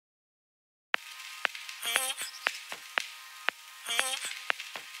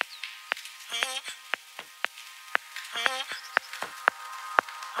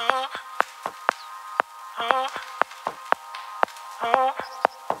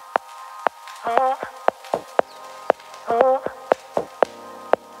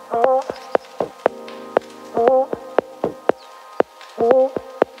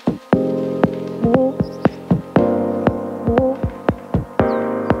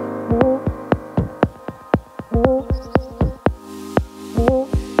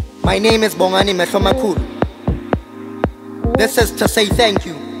My name is Bongani Mehlomakulu. This is to say thank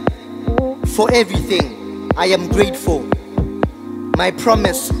you for everything. I am grateful. My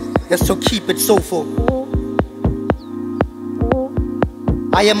promise is to keep it so full.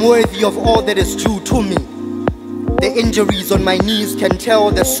 I am worthy of all that is due to me. The injuries on my knees can tell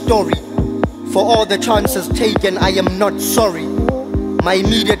the story. For all the chances taken, I am not sorry. My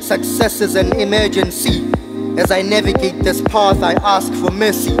immediate success is an emergency. As I navigate this path, I ask for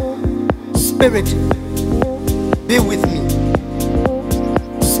mercy. Spirit, be with me.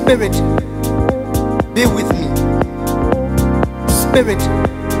 Spirit, be with me. Spirit,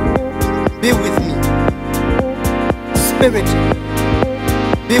 be with me. Spirit,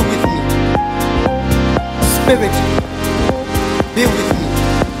 be with me. Spirit, be with me.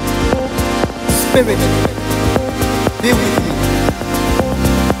 Spirit, be with me.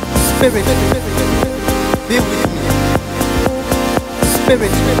 Spirit, be with me.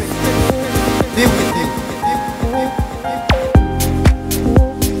 Spirit, be with me.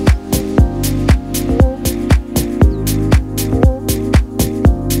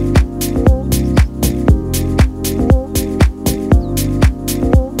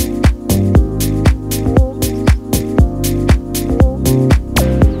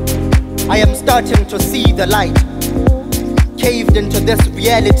 I am starting to see the light. Caved into this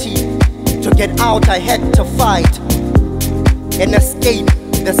reality. To get out I had to fight and escape.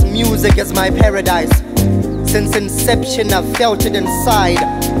 This music is my paradise. Since inception I've felt it inside.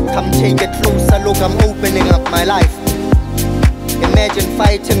 Come take a closer look, I'm opening up my life. Imagine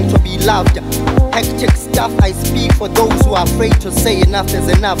fighting to be loved. Hectic stuff I speak for those who are afraid to say enough is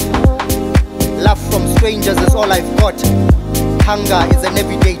enough. Love from strangers is all I've got. Hunger is an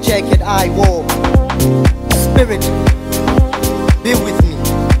everyday jacket I wore. Spirit, be with me.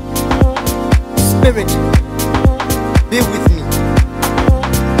 Spirit, be with me.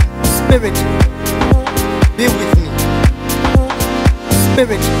 Spirit, be with me.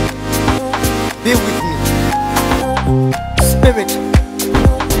 Spirit, be with me. Spirit,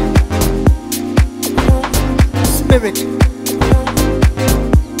 Spirit,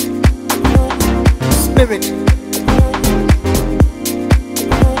 Spirit,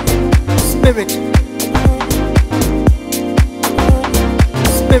 Spirit,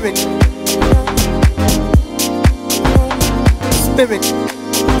 Spirit, Spirit,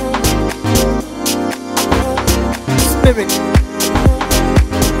 Spirit,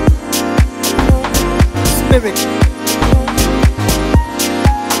 Spirit,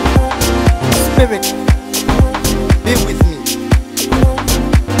 Spirit, be with me.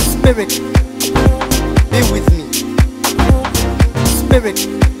 Spirit, be with me. Spirit,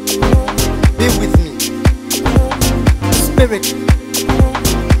 be with me. Spirit,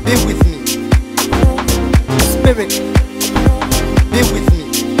 be with me. Spirit, be with me.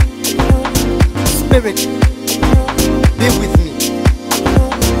 Spirit, be with me.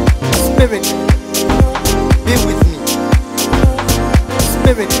 Spirit, be with me.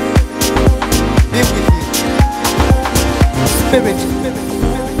 Spirit, be with me. Spirit.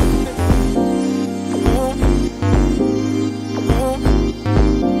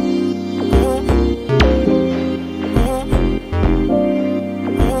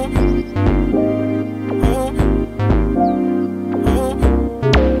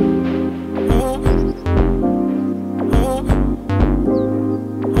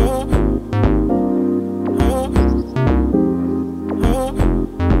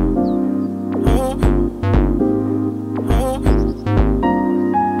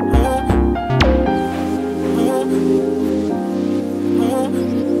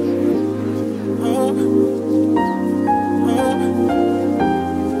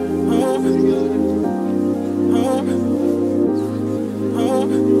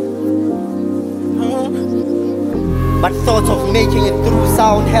 But thoughts of making it through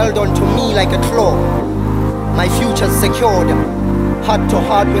sound held on to me like a claw. My future's secured. Heart to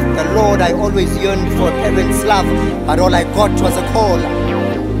heart with the Lord, I always yearned for a parent's love, but all I got was a call.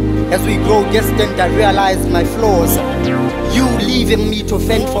 As we grow distant, I realized my flaws. You leaving me to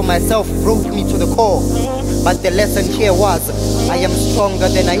fend for myself broke me to the core. But the lesson here was, I am stronger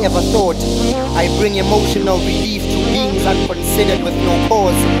than I ever thought. I bring emotional relief to beings unconsidered with no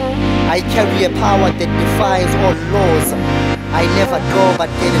cause. I carry a power that defies all laws. I never draw but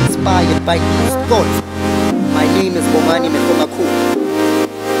get inspired by these thoughts. My name is Bomani Mekomaku.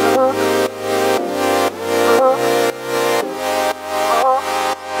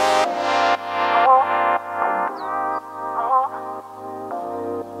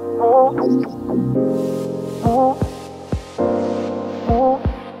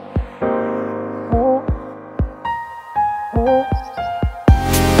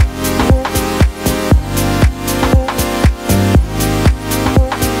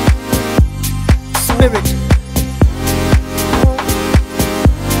 Spirit.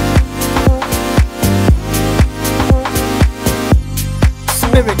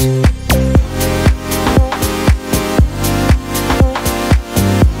 Spirit.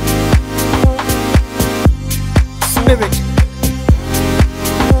 Spirit.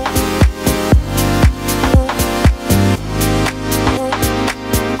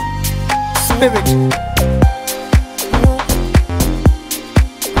 Spirit.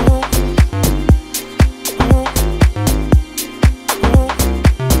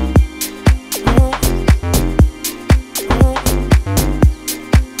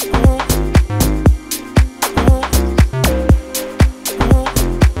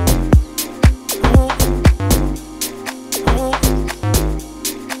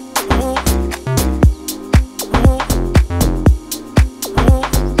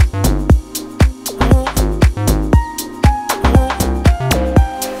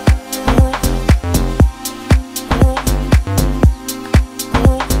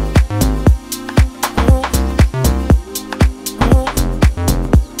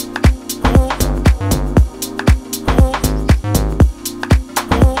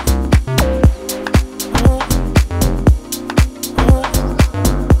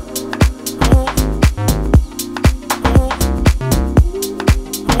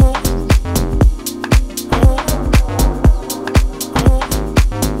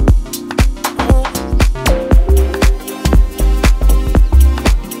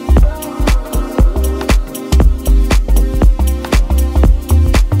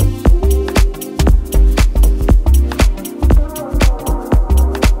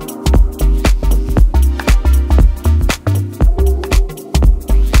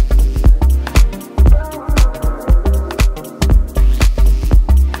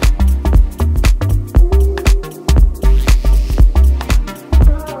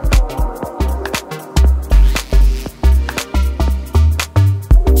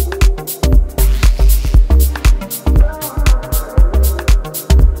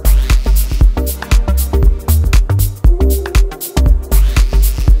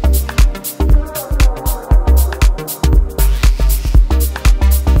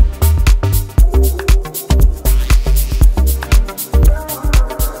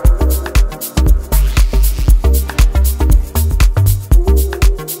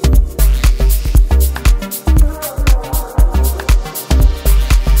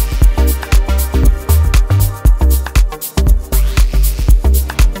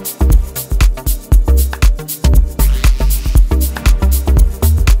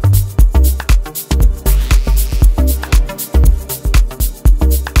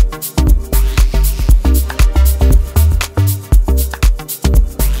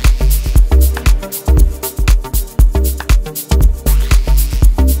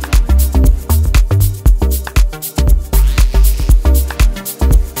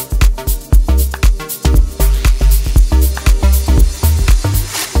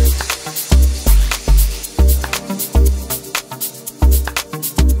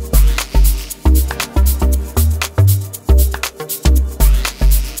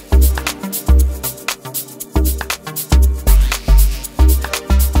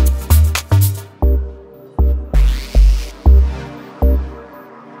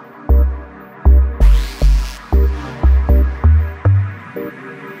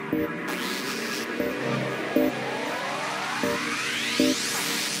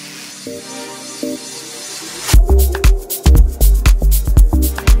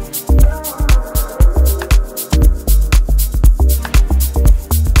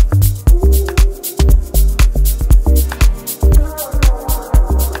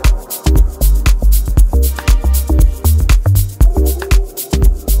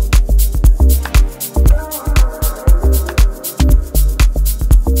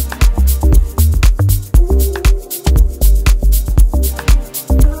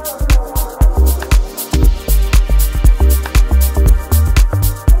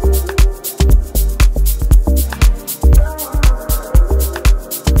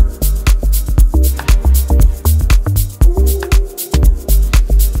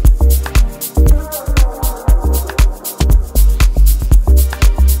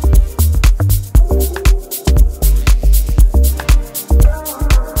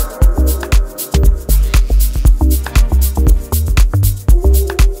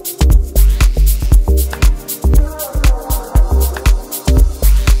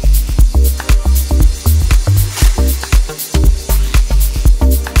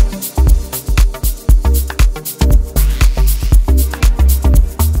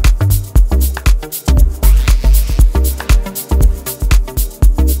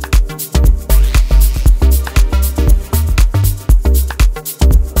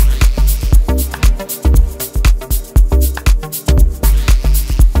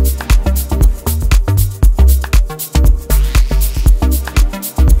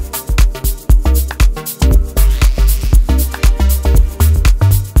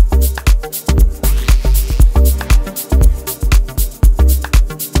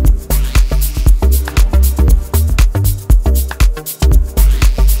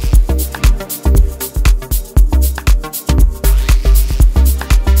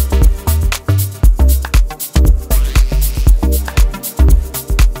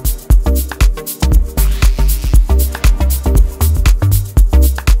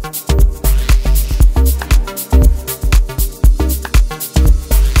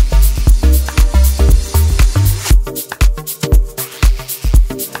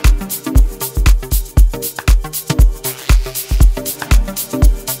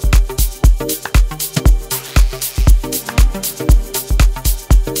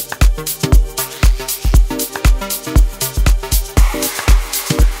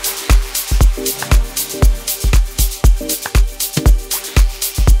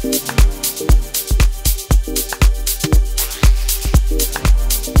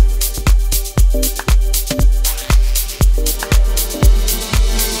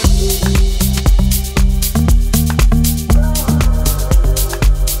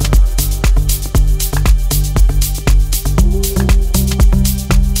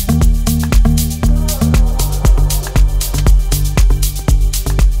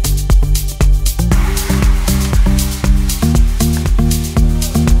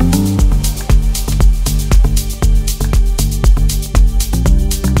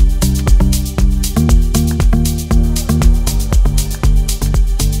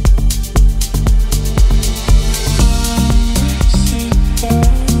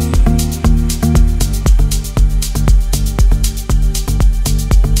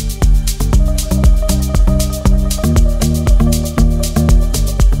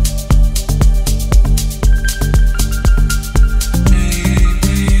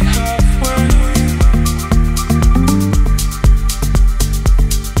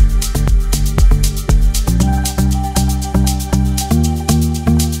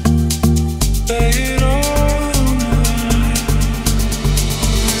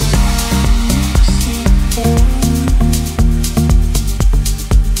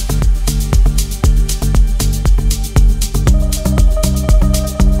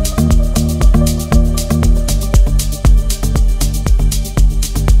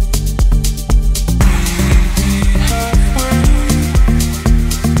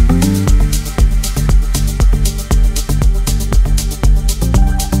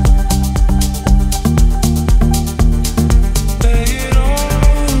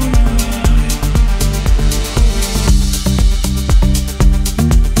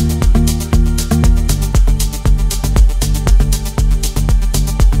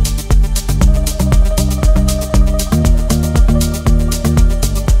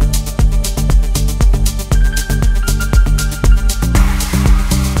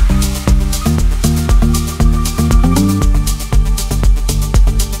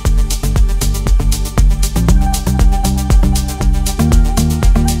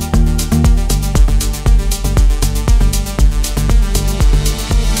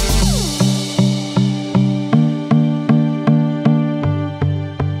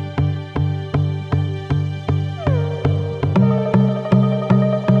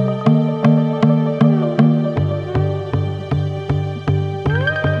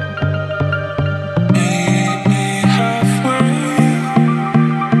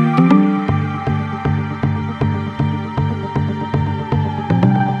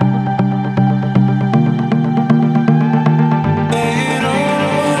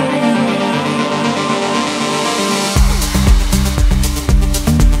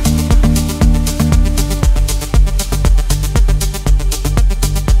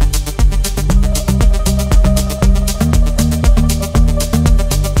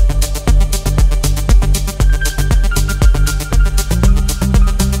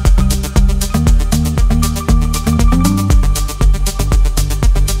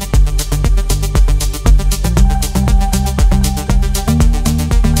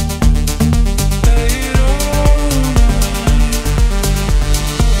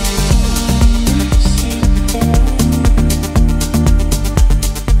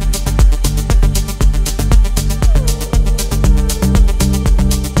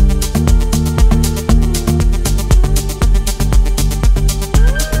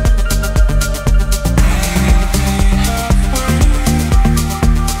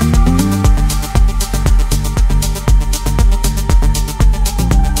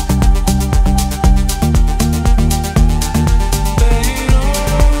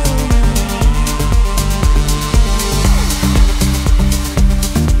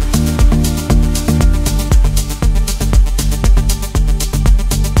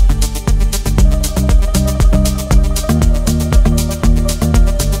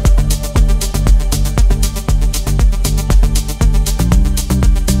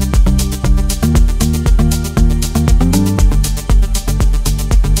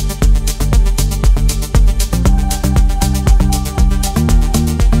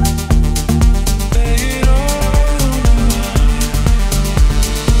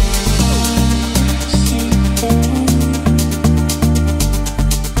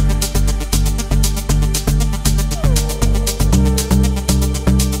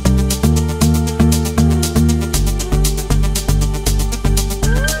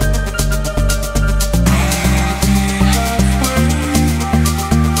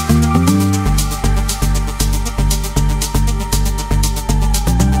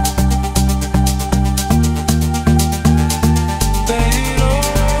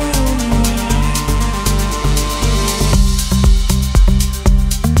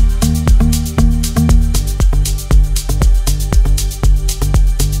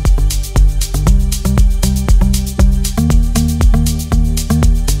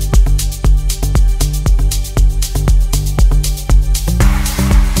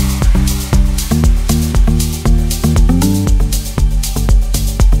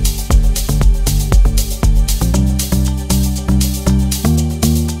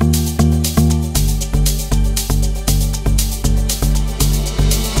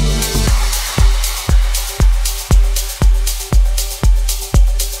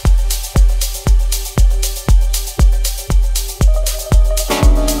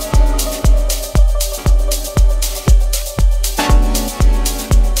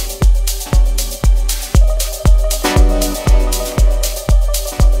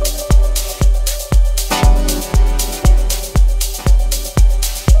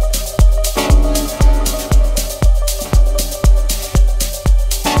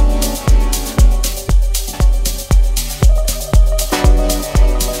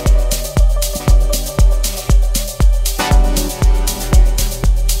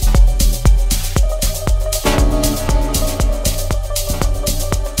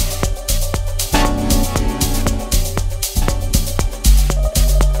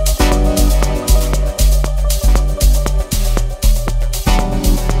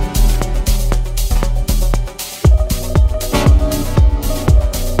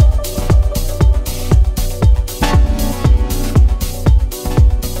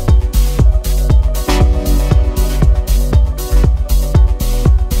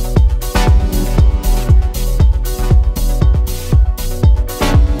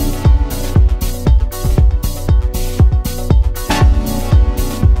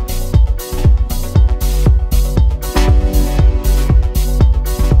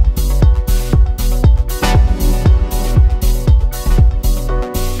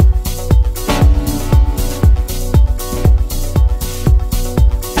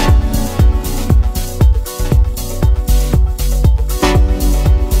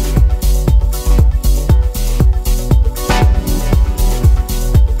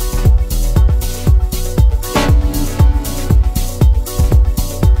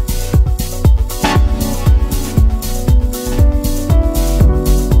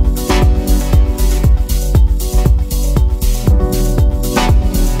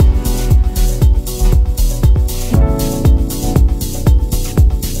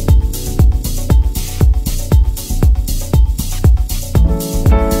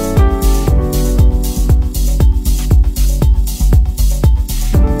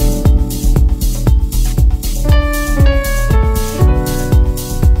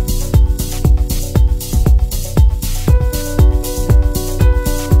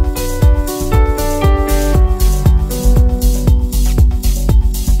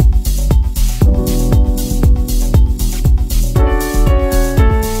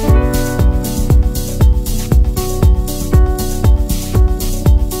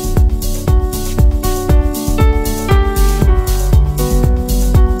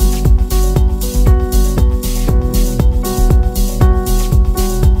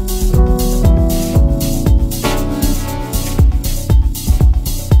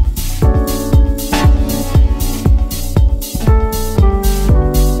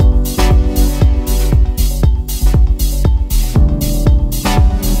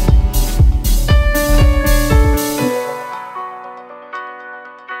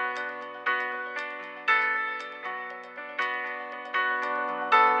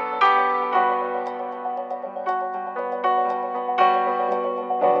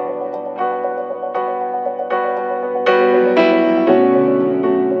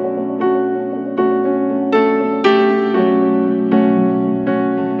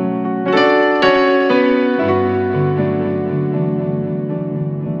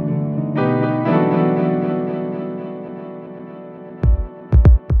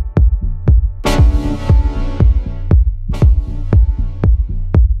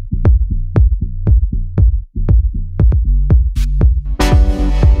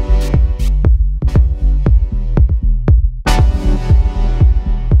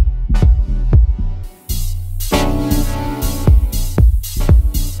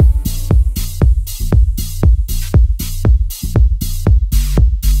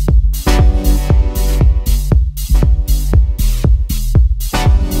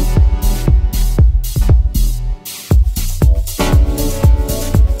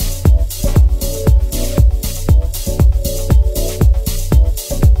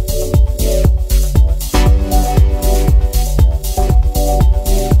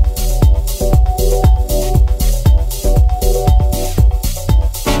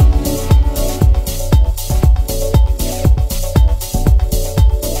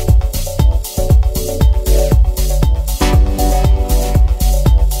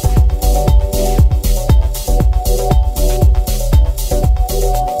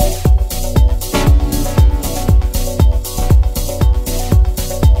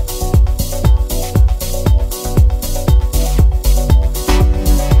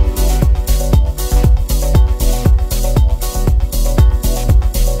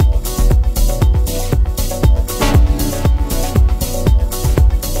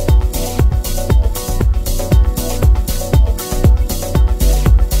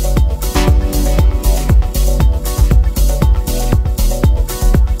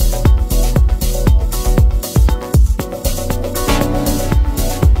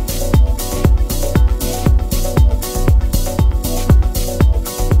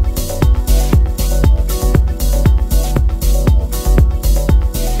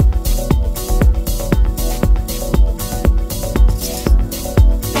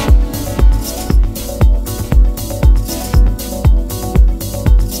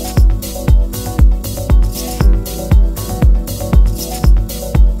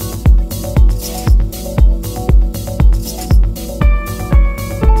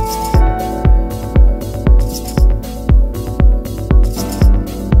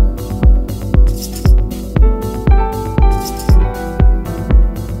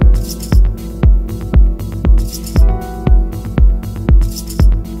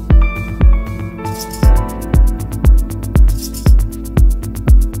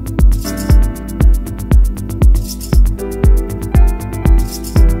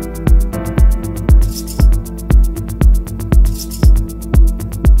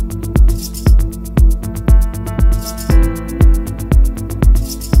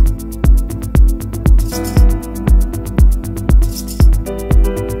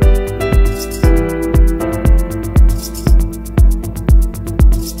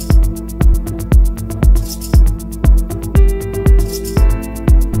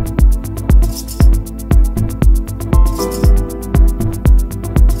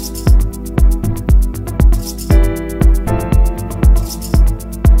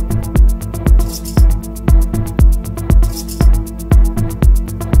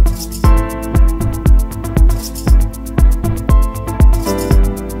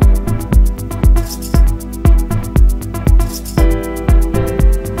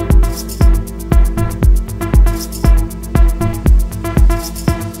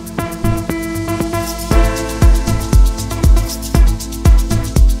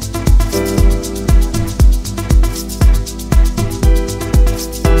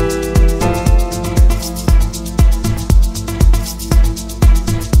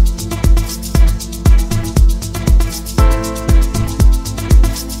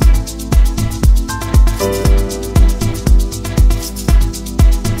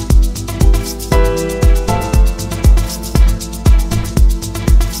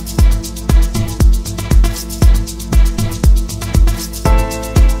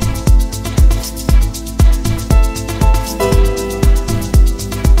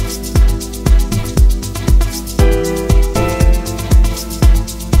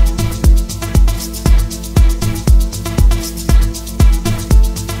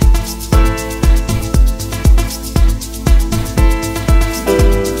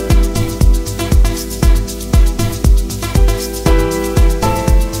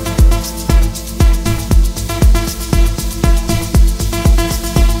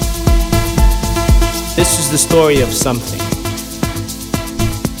 the story of something.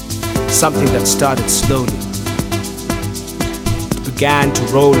 Something that started slowly. It began to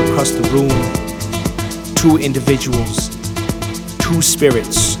roll across the room. Two individuals, two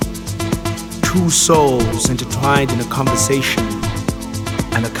spirits, two souls intertwined in a conversation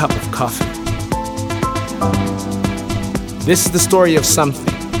and a cup of coffee. This is the story of something.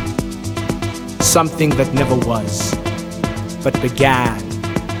 Something that never was, but began.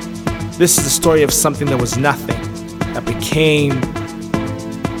 This is the story of something that was nothing, that became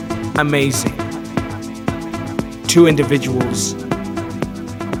amazing. Two individuals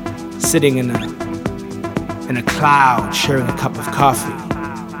sitting in a cloud, sharing a cup of coffee.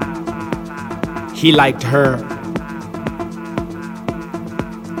 He liked her.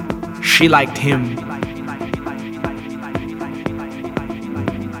 She liked him.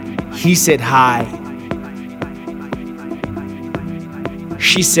 He said hi.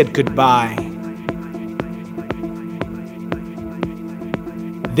 She said goodbye.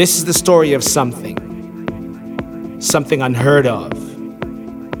 This is the story of something. Something unheard of.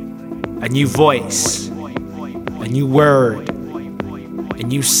 A new voice. A new word. A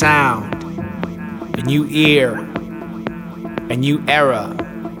new sound. A new ear. A new era.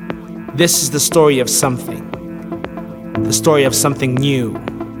 This is the story of something. The story of something new.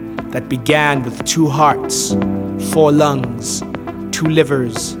 That began with 2 hearts, 4 lungs, 2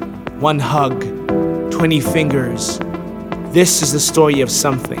 livers, 1 hug, 20 fingers. This is the story of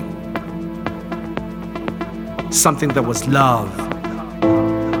something. Something that was love.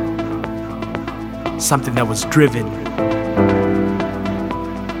 Something that was driven.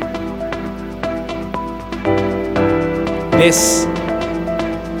 This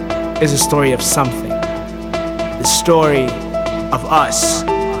is a story of something. The story of us.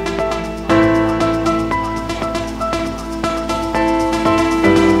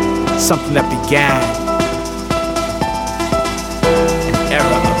 Something that began an era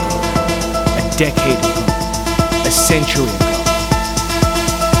ago, a decade ago, a century ago.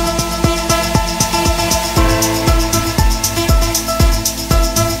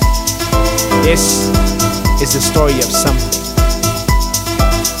 This is the story of something.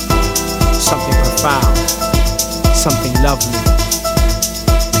 Something profound, something lovely.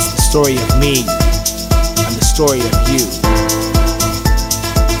 It's the story of me and the story of you.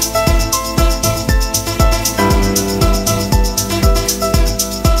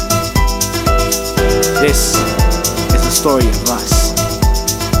 This is the story of us,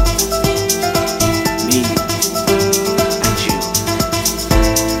 me and you.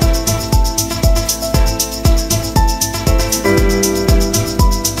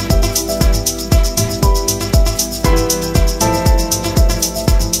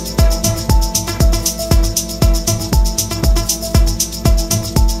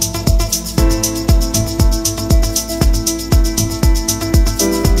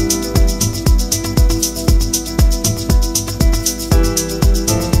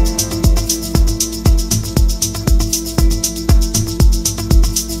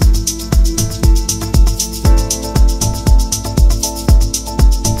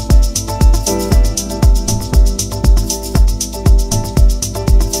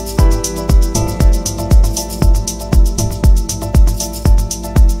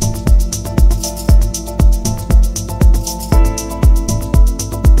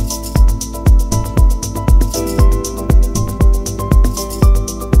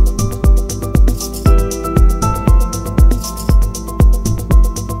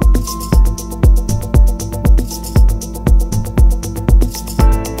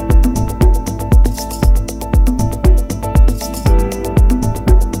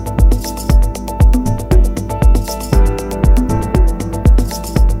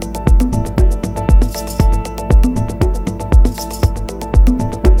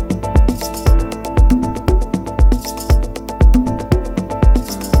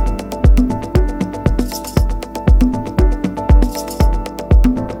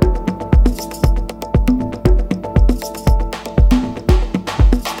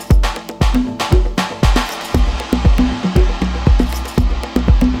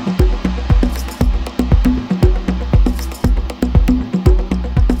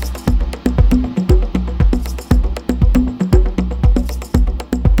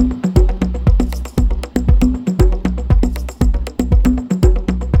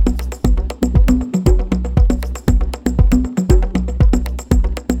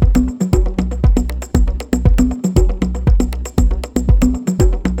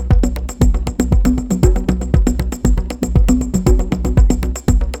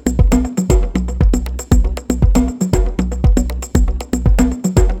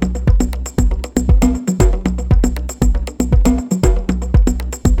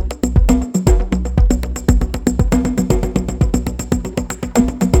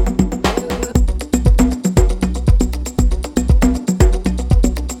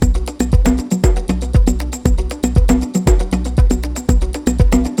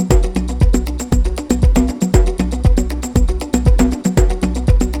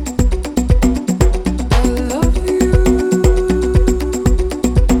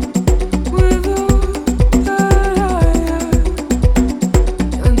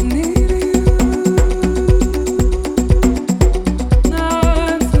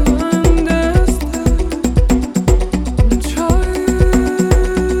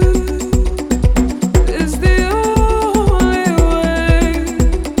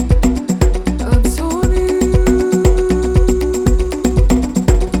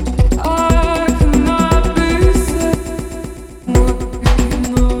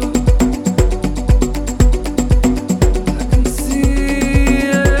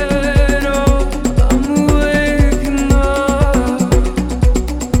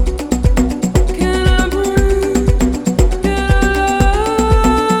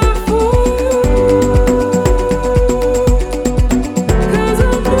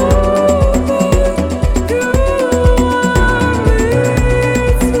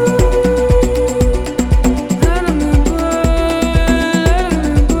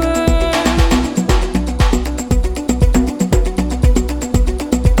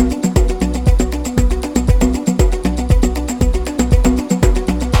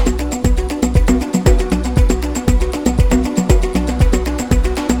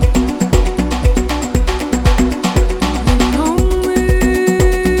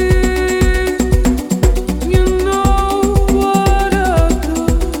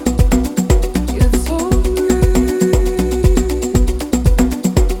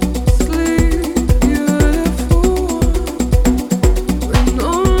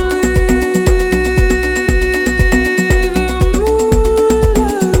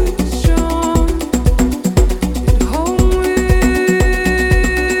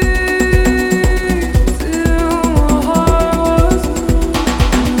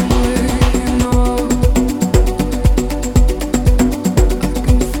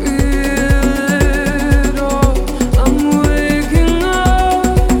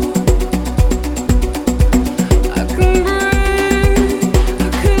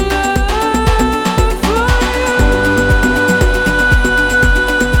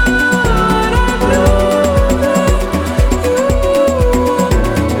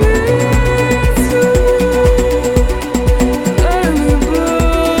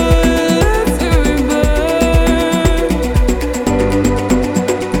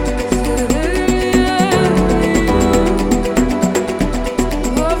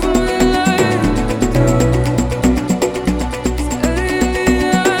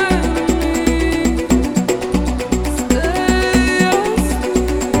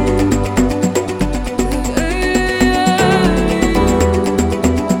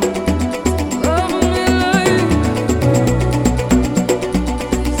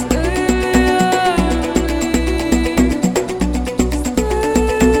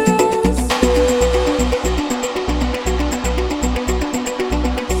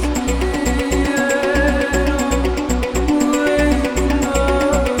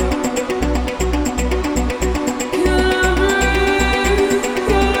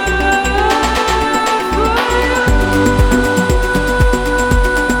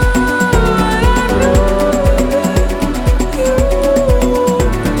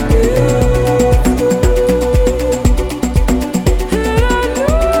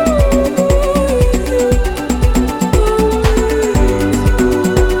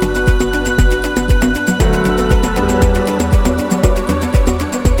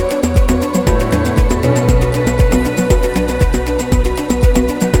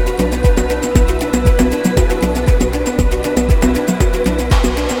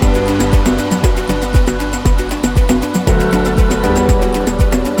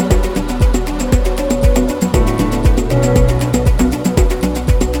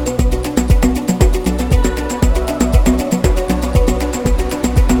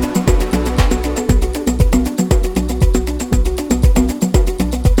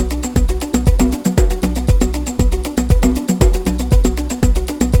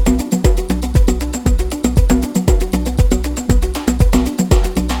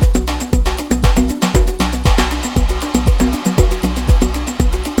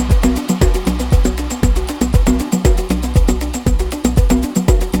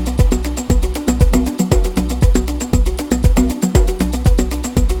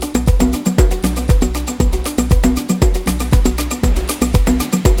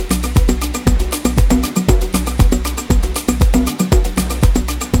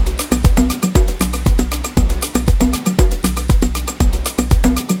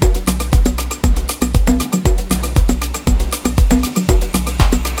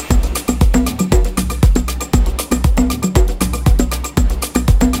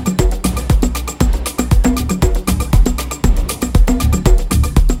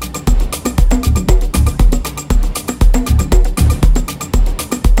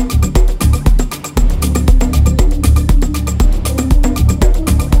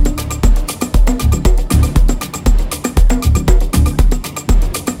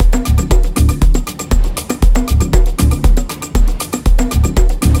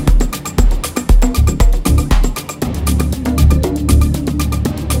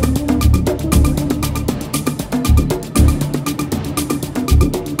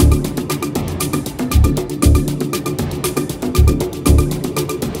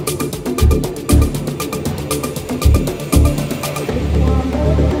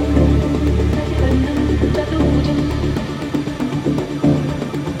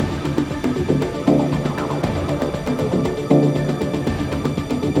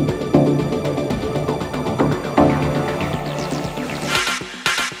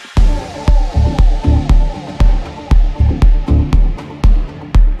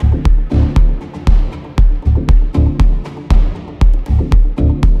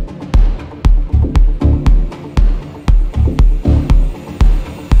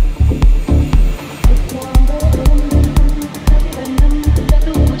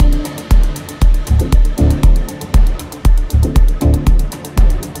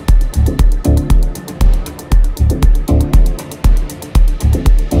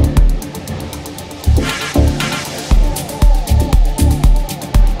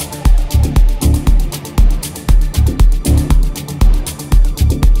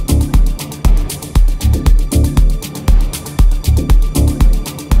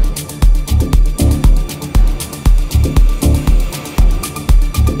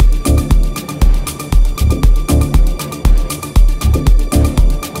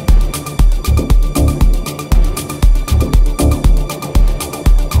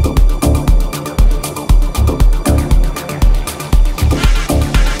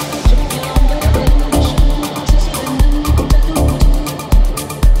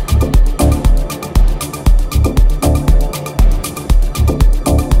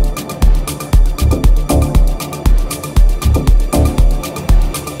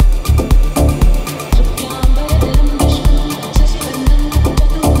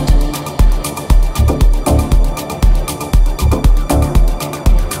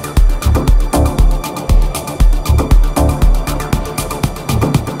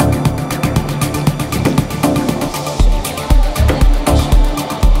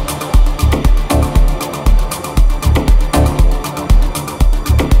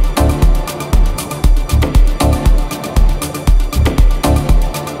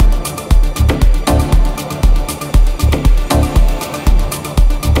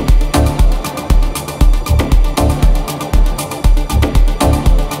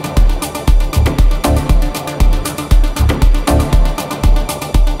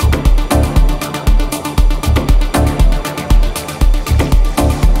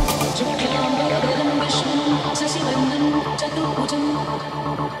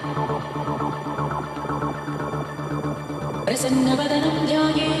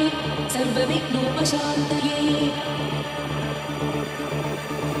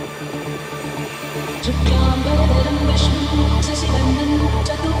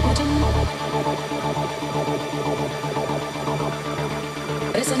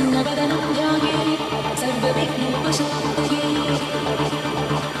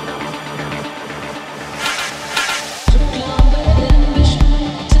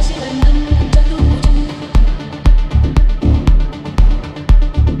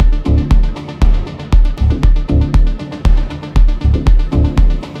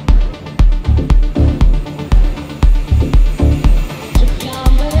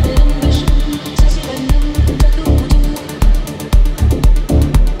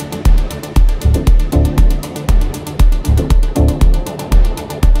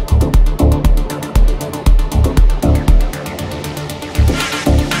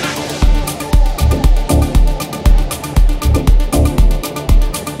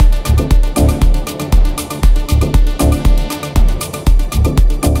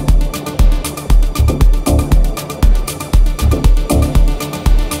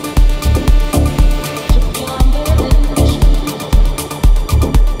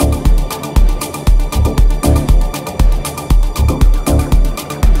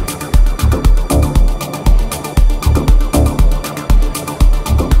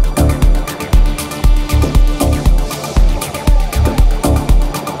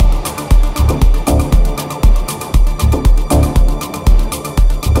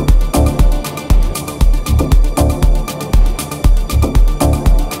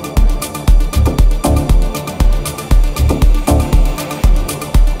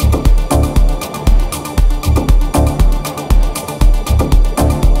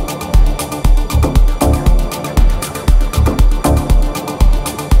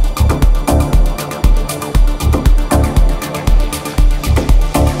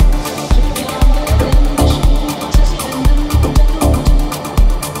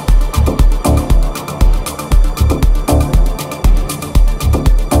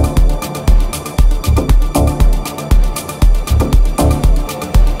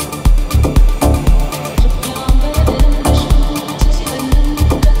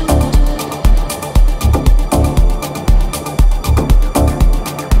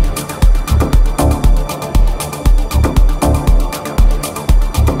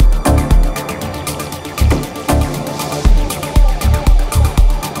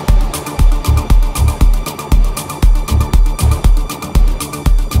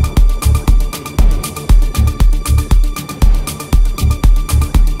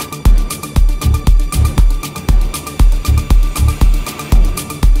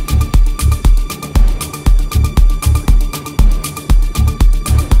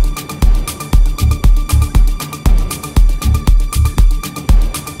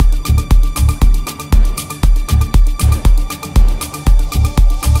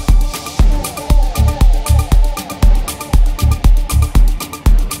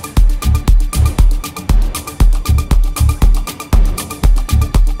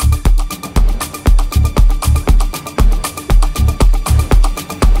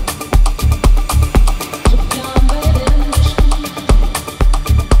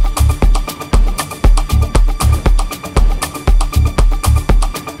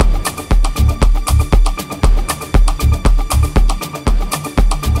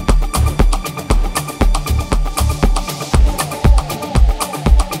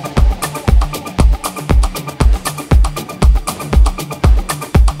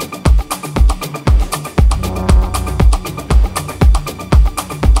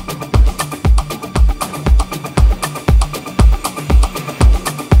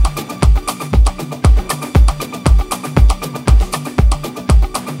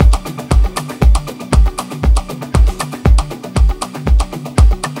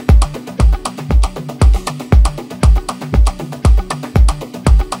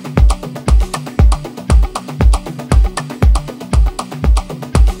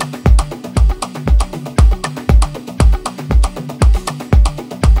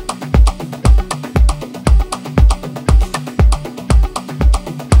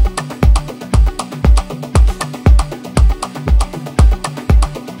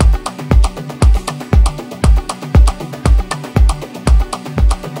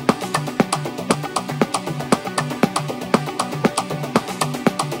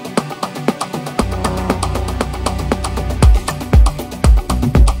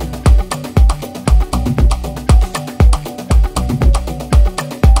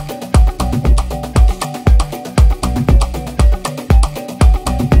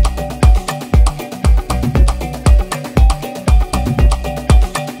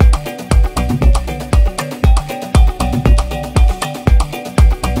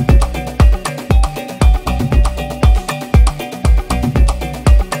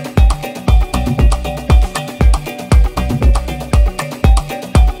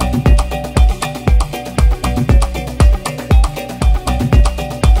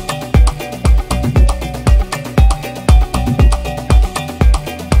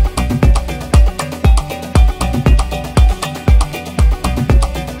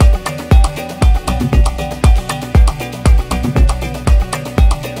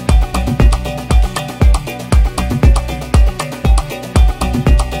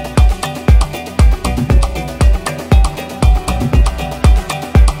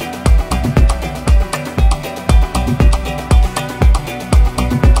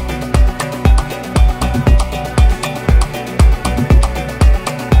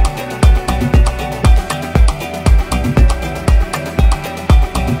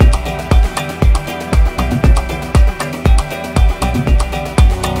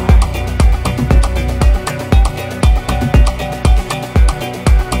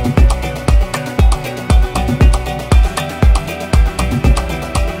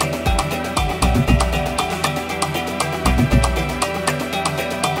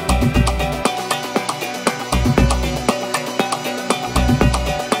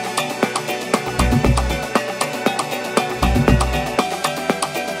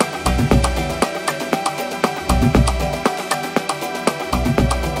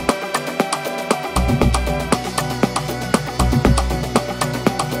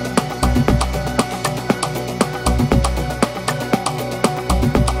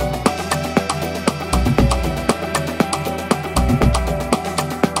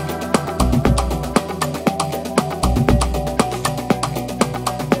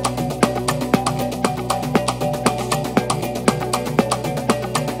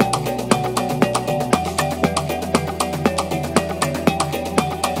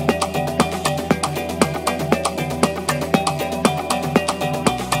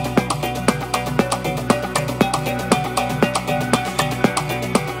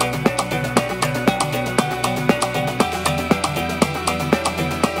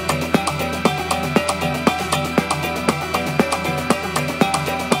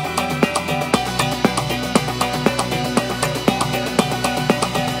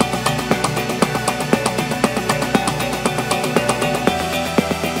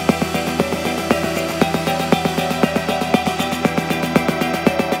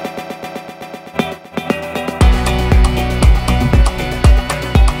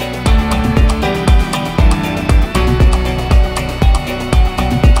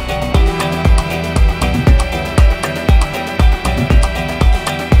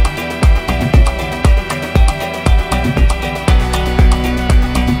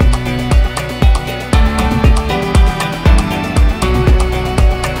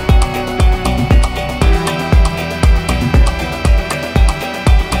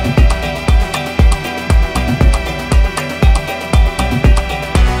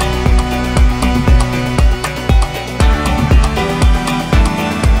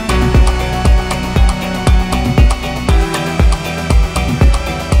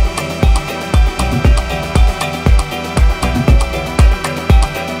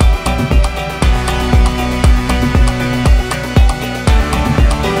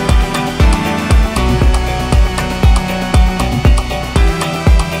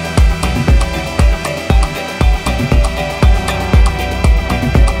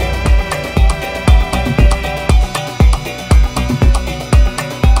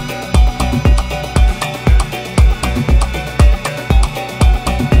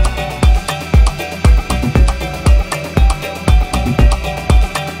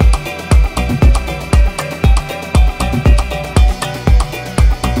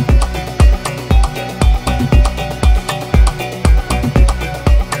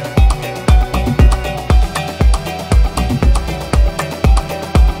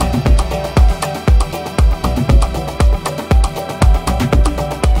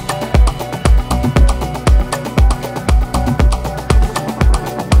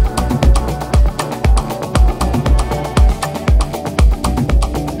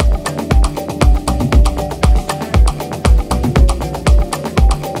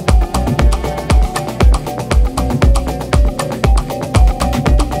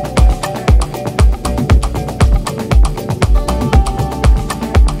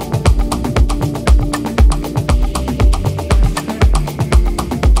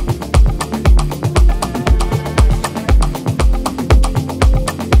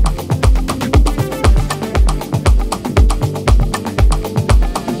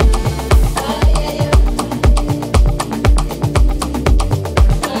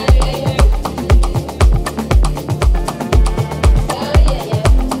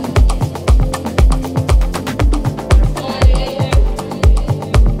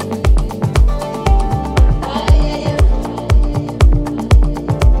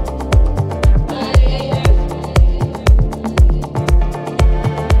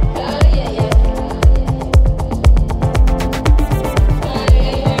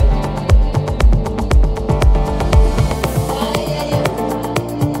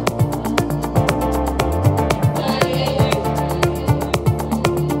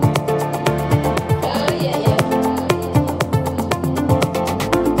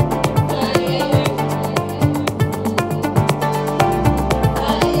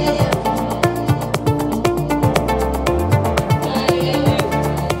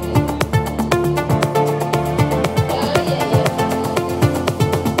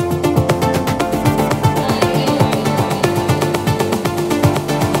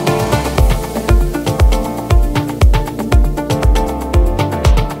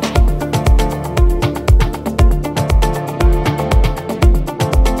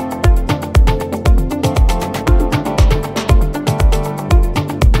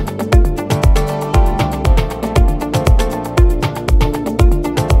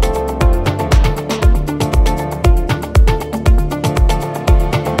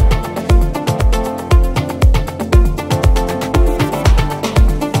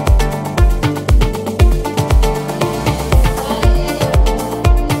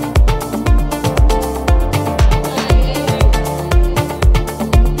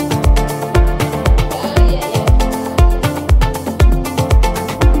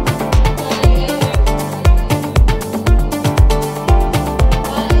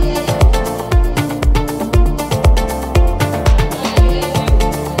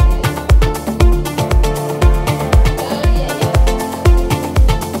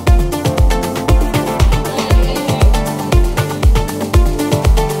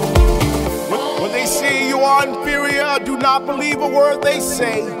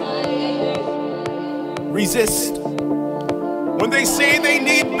 say, resist. When they say they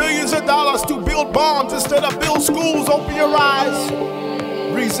need billions of dollars to build bombs instead of build schools, open your eyes,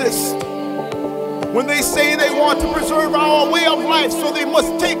 resist. When they say they want to preserve our way of life, so they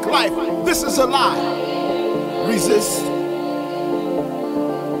must take life, this is a lie, resist.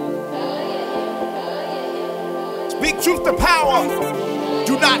 Speak truth to power,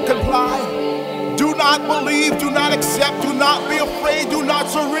 do not comply. Do not believe, do not accept, do not be afraid, do not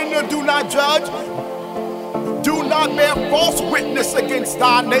surrender, do not judge. Do not bear false witness against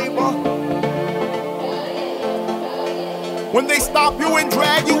thy neighbor. When they stop you and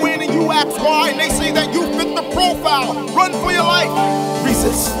drag you in and you ask why, and they say that you fit the profile, run for your life,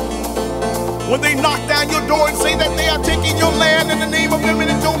 resist. When they knock down your door and say that they are taking your land in the name of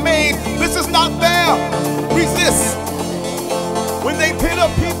eminent domain, this is not fair, resist. When they pit a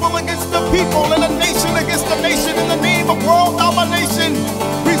people against the people and a nation against the nation in the name of world domination,